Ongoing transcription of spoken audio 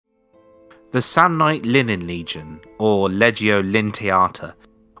The Samnite Linen Legion, or LegionSamnite,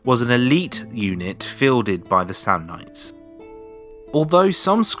 was an elite unit fielded by the Samnites. Although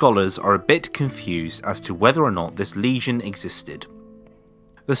some scholars are a bit confused as to whether or not this legion existed.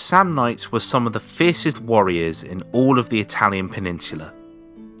 The Samnites were some of the fiercest warriors in all of the Italian peninsula.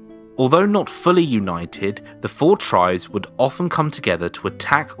 Although not fully united, the four tribes would often come together to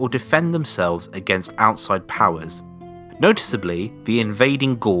attack or defend themselves against outside powers, noticeably the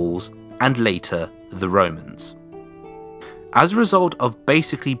invading Gauls and later the Romans. As a result of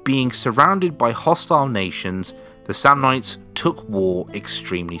basically being surrounded by hostile nations, the Samnites took war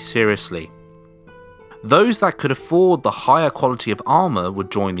extremely seriously. Those that could afford the higher quality of armour would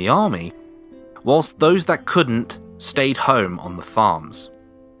join the army, whilst those that couldn't stayed home on the farms.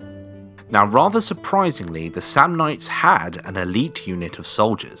 Now, rather surprisingly, the Samnites had an elite unit of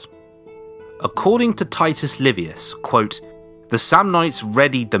soldiers. According to Titus Livius, quote, "The Samnites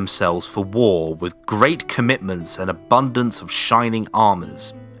readied themselves for war with great commitments and abundance of shining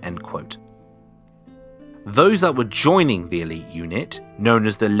armours," end quote. Those that were joining the elite unit, known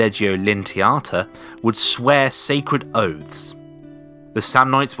as the LegionSamnite, would swear sacred oaths. The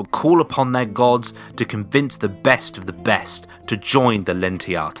Samnites would call upon their gods to convince the best of the best to join the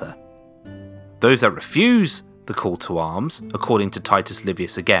Lentiata. Those that refuse the call to arms, according to Titus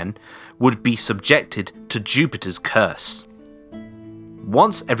Livius again, would be subjected to Jupiter's curse.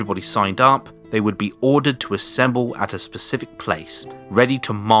 Once everybody signed up, they would be ordered to assemble at a specific place, ready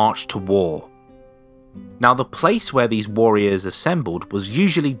to march to war. Now, the place where these warriors assembled was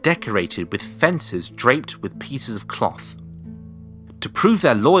usually decorated with fences draped with pieces of cloth. To prove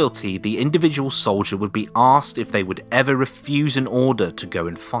their loyalty, the individual soldier would be asked if they would ever refuse an order to go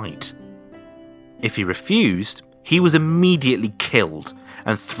and fight. If he refused, he was immediately killed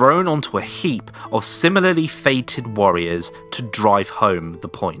and thrown onto a heap of similarly fated warriors to drive home the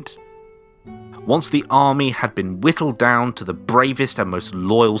point. Once the army had been whittled down to the bravest and most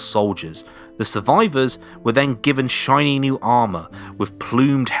loyal soldiers, the survivors were then given shiny new armour with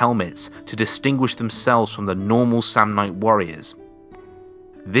plumed helmets to distinguish themselves from the normal Samnite warriors.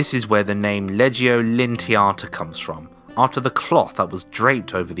 This is where the name LegionSamnite comes from, after the cloth that was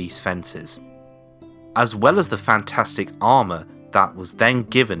draped over these fences, as well as the fantastic armour that was then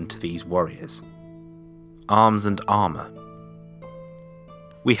given to these warriors. Arms and armour.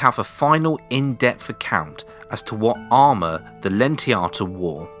 We have a final in-depth account as to what armour the Lentiata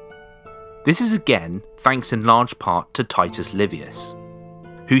wore. This is again thanks in large part to Titus Livius,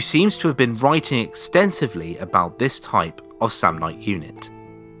 who seems to have been writing extensively about this type of Samnite unit.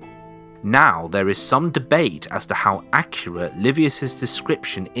 Now there is some debate as to how accurate Livius's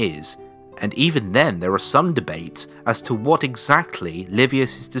description is, and even then there are some debates as to what exactly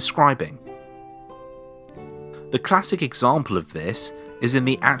Livius is describing. The classic example of this is in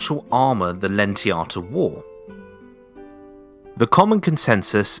the actual armour the Lentiata wore. The common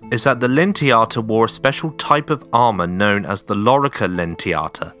consensus is that the Lentiata wore a special type of armour known as the Lorica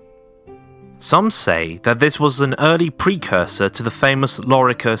Lentiata. Some say that this was an early precursor to the famous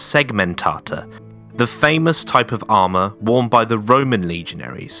Lorica Segmentata, the famous type of armour worn by the Roman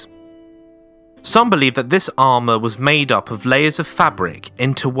legionaries. Some believe that this armour was made up of layers of fabric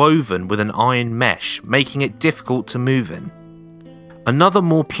interwoven with an iron mesh, making it difficult to move in. Another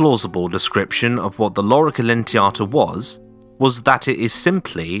more plausible description of what the Lorica Lentiata was that it is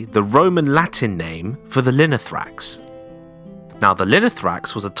simply the Roman Latin name for the Linethrax. Now, the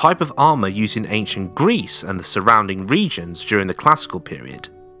Linethrax was a type of armour used in ancient Greece and the surrounding regions during the classical period.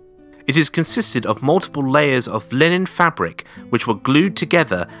 It is consisted of multiple layers of linen fabric which were glued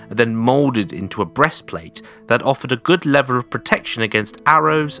together and then moulded into a breastplate that offered a good level of protection against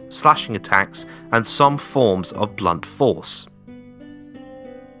arrows, slashing attacks, and some forms of blunt force.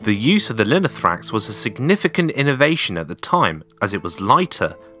 The use of the Linethrax was a significant innovation at the time, as it was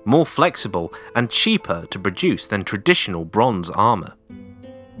lighter, more flexible, and cheaper to produce than traditional bronze armour.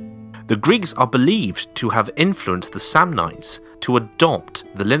 The Greeks are believed to have influenced the Samnites to adopt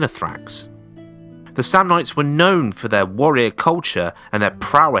the Linethrax. The Samnites were known for their warrior culture and their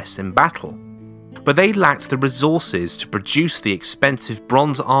prowess in battle, but they lacked the resources to produce the expensive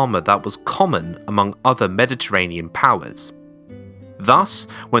bronze armour that was common among other Mediterranean powers. Thus,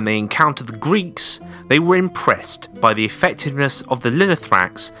 when they encountered the Greeks, they were impressed by the effectiveness of the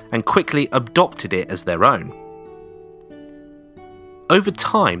Linethrax and quickly adopted it as their own. Over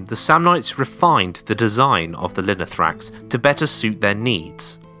time, the Samnites refined the design of the Linethrax to better suit their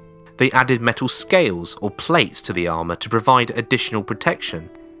needs. They added metal scales or plates to the armour to provide additional protection,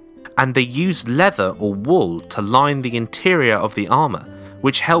 and they used leather or wool to line the interior of the armour,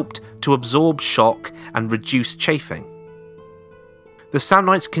 which helped to absorb shock and reduce chafing. The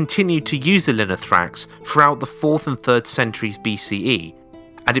Samnites continued to use the linnothrax throughout the 4th and 3rd centuries BCE,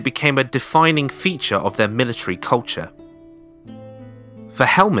 and it became a defining feature of their military culture. For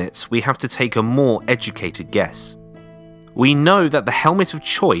helmets, we have to take a more educated guess. We know that the helmet of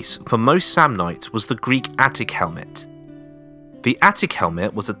choice for most Samnites was the Greek Attic helmet. The Attic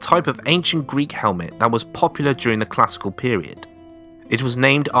helmet was a type of ancient Greek helmet that was popular during the classical period. It was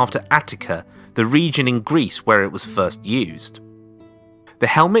named after Attica, the region in Greece where it was first used. The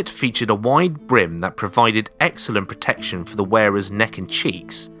helmet featured a wide brim that provided excellent protection for the wearer's neck and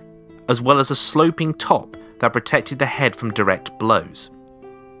cheeks, as well as a sloping top that protected the head from direct blows.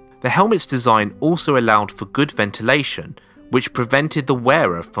 The helmet's design also allowed for good ventilation, which prevented the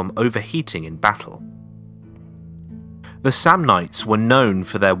wearer from overheating in battle. The Samnites were known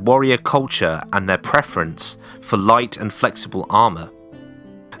for their warrior culture and their preference for light and flexible armour.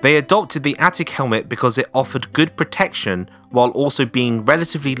 They adopted the Attic helmet because it offered good protection while also being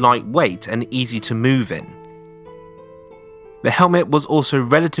relatively lightweight and easy to move in. The helmet was also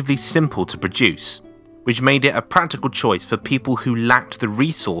relatively simple to produce, which made it a practical choice for people who lacked the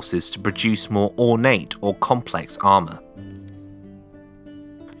resources to produce more ornate or complex armour.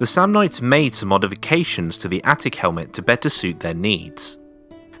 The Samnites made some modifications to the Attic helmet to better suit their needs.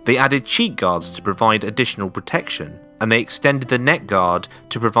 They added cheek guards to provide additional protection, and they extended the neck guard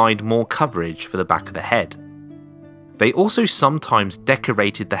to provide more coverage for the back of the head. They also sometimes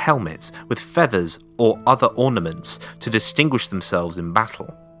decorated the helmets with feathers or other ornaments to distinguish themselves in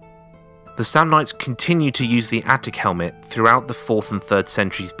battle. The Samnites continued to use the Attic helmet throughout the 4th and 3rd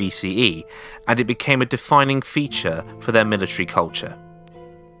centuries BCE, and it became a defining feature for their military culture.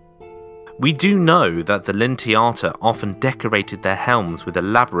 We do know that the Lintiata often decorated their helms with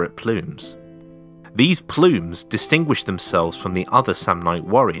elaborate plumes. These plumes distinguished themselves from the other Samnite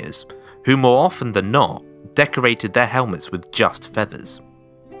warriors, who more often than not decorated their helmets with just feathers.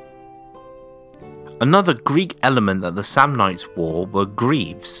 Another Greek element that the Samnites wore were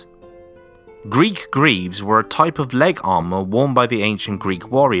greaves. Greek greaves were a type of leg armour worn by the ancient Greek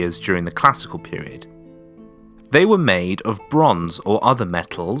warriors during the classical period. They were made of bronze or other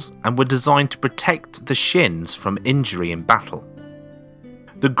metals and were designed to protect the shins from injury in battle.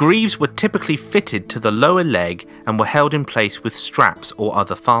 The greaves were typically fitted to the lower leg and were held in place with straps or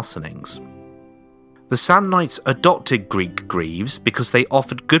other fastenings. The Samnites adopted Greek greaves because they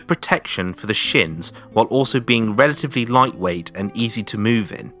offered good protection for the shins while also being relatively lightweight and easy to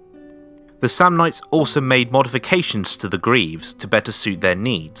move in. The Samnites also made modifications to the greaves to better suit their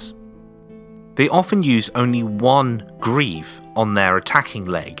needs. They often used only one greave on their attacking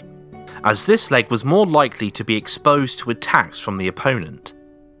leg, as this leg was more likely to be exposed to attacks from the opponent.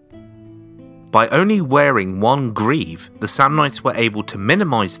 By only wearing one greave, the Samnites were able to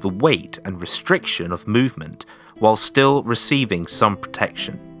minimise the weight and restriction of movement while still receiving some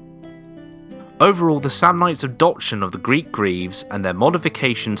protection. Overall, the Samnites' adoption of the Greek greaves and their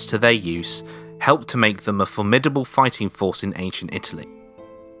modifications to their use helped to make them a formidable fighting force in ancient Italy.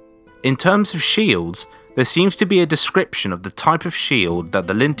 In terms of shields, there seems to be a description of the type of shield that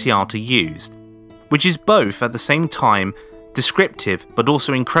the Lintiata used, which is both at the same time descriptive but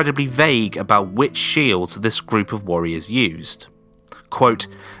also incredibly vague about which shields this group of warriors used. Quote,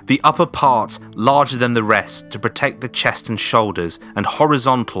 "The upper part larger than the rest to protect the chest and shoulders and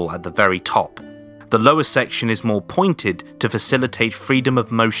horizontal at the very top. The lower section is more pointed to facilitate freedom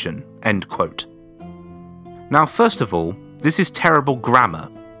of motion." End quote. Now first of all, this is terrible grammar,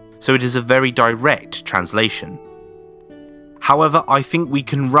 so it is a very direct translation. However, I think we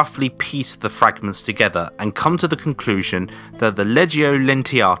can roughly piece the fragments together and come to the conclusion that the Legio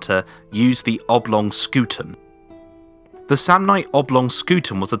Lintiata used the oblong scutum. The Samnite oblong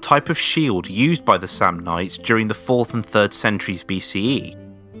scutum was a type of shield used by the Samnites during the 4th and 3rd centuries BCE.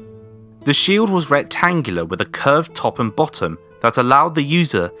 The shield was rectangular with a curved top and bottom that allowed the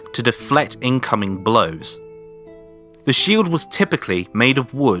user to deflect incoming blows. The shield was typically made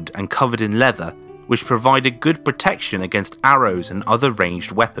of wood and covered in leather, which provided good protection against arrows and other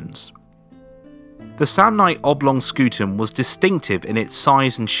ranged weapons. The Samnite oblong scutum was distinctive in its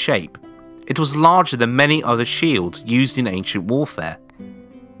size and shape. It was larger than many other shields used in ancient warfare,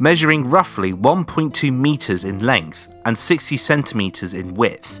 measuring roughly 1.2 meters in length and 60 centimeters in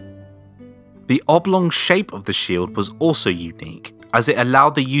width. The oblong shape of the shield was also unique, as it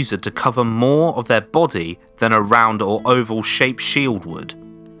allowed the user to cover more of their body than a round or oval shaped shield would.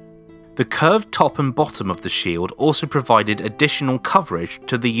 The curved top and bottom of the shield also provided additional coverage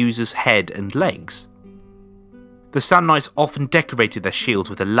to the user's head and legs. The Samnites often decorated their shields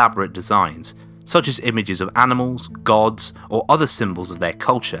with elaborate designs, such as images of animals, gods, or other symbols of their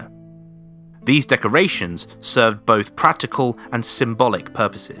culture. These decorations served both practical and symbolic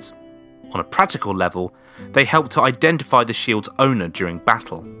purposes. On a practical level, they helped to identify the shield's owner during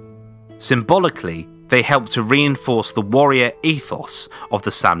battle. Symbolically, they helped to reinforce the warrior ethos of the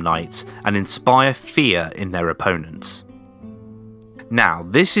Samnites and inspire fear in their opponents. Now,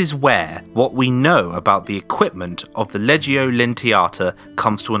 this is where what we know about the equipment of the Legio Lentiata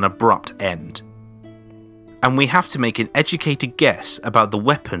comes to an abrupt end. And we have to make an educated guess about the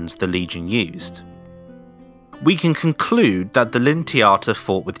weapons the Legion used. We can conclude that the Lentiata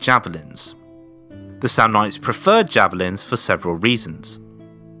fought with javelins. The Samnites preferred javelins for several reasons.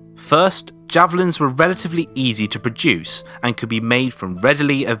 First, javelins were relatively easy to produce and could be made from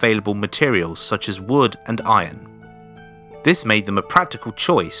readily available materials such as wood and iron. This made them a practical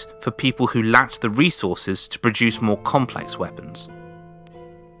choice for people who lacked the resources to produce more complex weapons.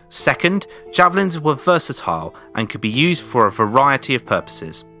 Second, javelins were versatile and could be used for a variety of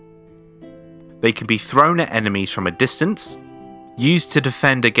purposes. They can be thrown at enemies from a distance, used to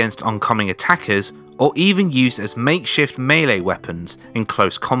defend against oncoming attackers, or even used as makeshift melee weapons in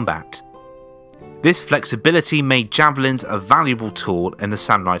close combat. This flexibility made javelins a valuable tool in the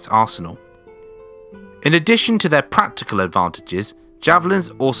Samnite's arsenal. In addition to their practical advantages, javelins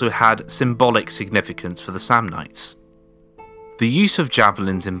also had symbolic significance for the Samnites. The use of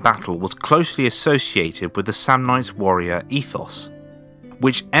javelins in battle was closely associated with the Samnites' warrior ethos,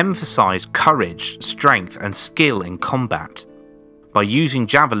 which emphasized courage, strength, and skill in combat. By using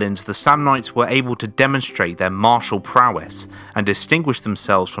javelins, the Samnites were able to demonstrate their martial prowess and distinguish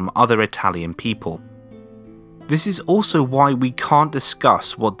themselves from other Italian people. This is also why we can't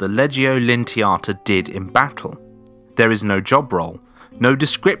discuss what the Legio Lentiata did in battle. There is no job role, no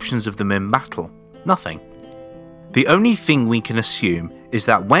descriptions of them in battle, nothing. The only thing we can assume is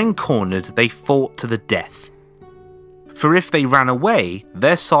that when cornered they fought to the death. For if they ran away,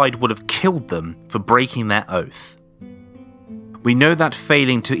 their side would have killed them for breaking their oath. We know that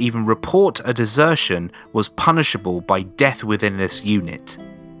failing to even report a desertion was punishable by death within this unit.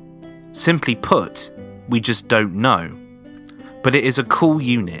 Simply put, we just don't know. But it is a cool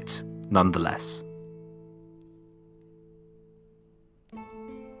unit, nonetheless.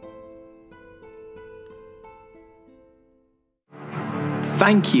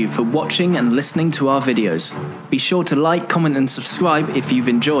 Thank you for watching and listening to our videos. Be sure to like, comment and subscribe if you've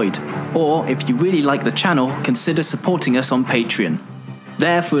enjoyed. Or if you really like the channel, consider supporting us on Patreon.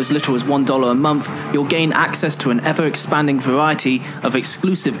 There, for as little as $1 a month, you'll gain access to an ever-expanding variety of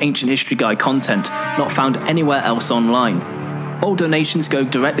exclusive Ancient History Guide content not found anywhere else online. All donations go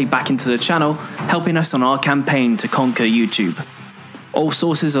directly back into the channel, helping us on our campaign to conquer YouTube. All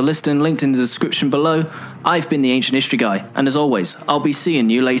sources are listed and linked in the description below. I've been the Ancient History Guy, and as always, I'll be seeing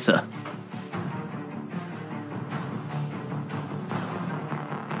you later.